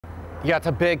Yeah, it's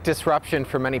a big disruption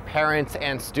for many parents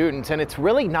and students, and it's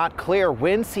really not clear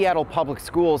when Seattle Public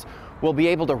Schools will be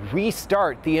able to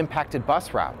restart the impacted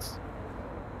bus routes.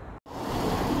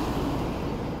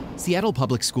 Seattle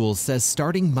Public Schools says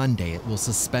starting Monday it will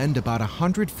suspend about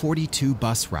 142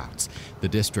 bus routes. The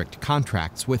district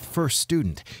contracts with First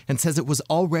Student and says it was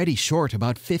already short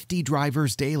about 50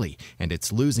 drivers daily, and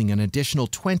it's losing an additional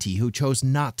 20 who chose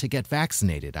not to get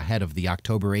vaccinated ahead of the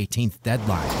October 18th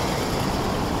deadline.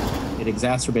 It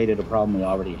exacerbated a problem we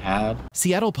already had.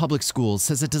 Seattle Public Schools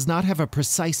says it does not have a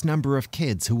precise number of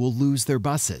kids who will lose their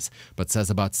buses, but says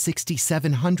about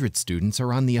 6,700 students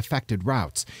are on the affected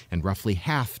routes, and roughly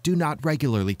half do not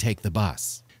regularly take the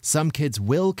bus. Some kids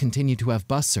will continue to have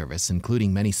bus service,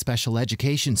 including many special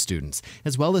education students,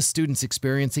 as well as students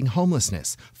experiencing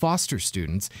homelessness, foster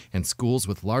students, and schools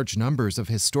with large numbers of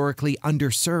historically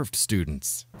underserved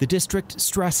students. The district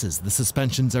stresses the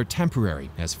suspensions are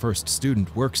temporary as First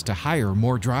Student works to hire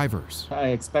more drivers. I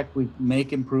expect we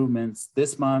make improvements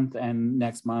this month and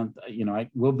next month.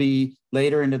 We'll be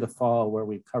later into the fall where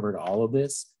we've covered all of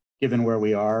this, given where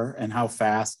we are and how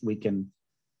fast we can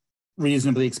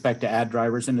reasonably expect to add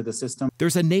drivers into the system.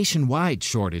 There's a nationwide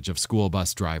shortage of school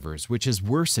bus drivers, which has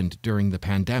worsened during the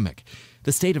pandemic.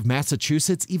 The state of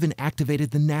Massachusetts even activated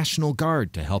the National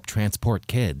Guard to help transport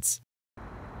kids.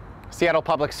 Seattle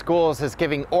Public Schools is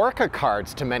giving Orca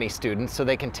cards to many students so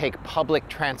they can take public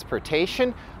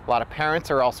transportation. A lot of parents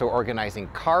are also organizing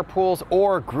carpools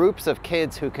or groups of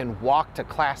kids who can walk to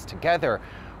class together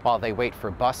while they wait for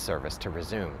bus service to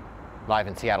resume. Live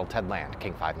in Seattle, Ted Land,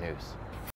 King 5 News.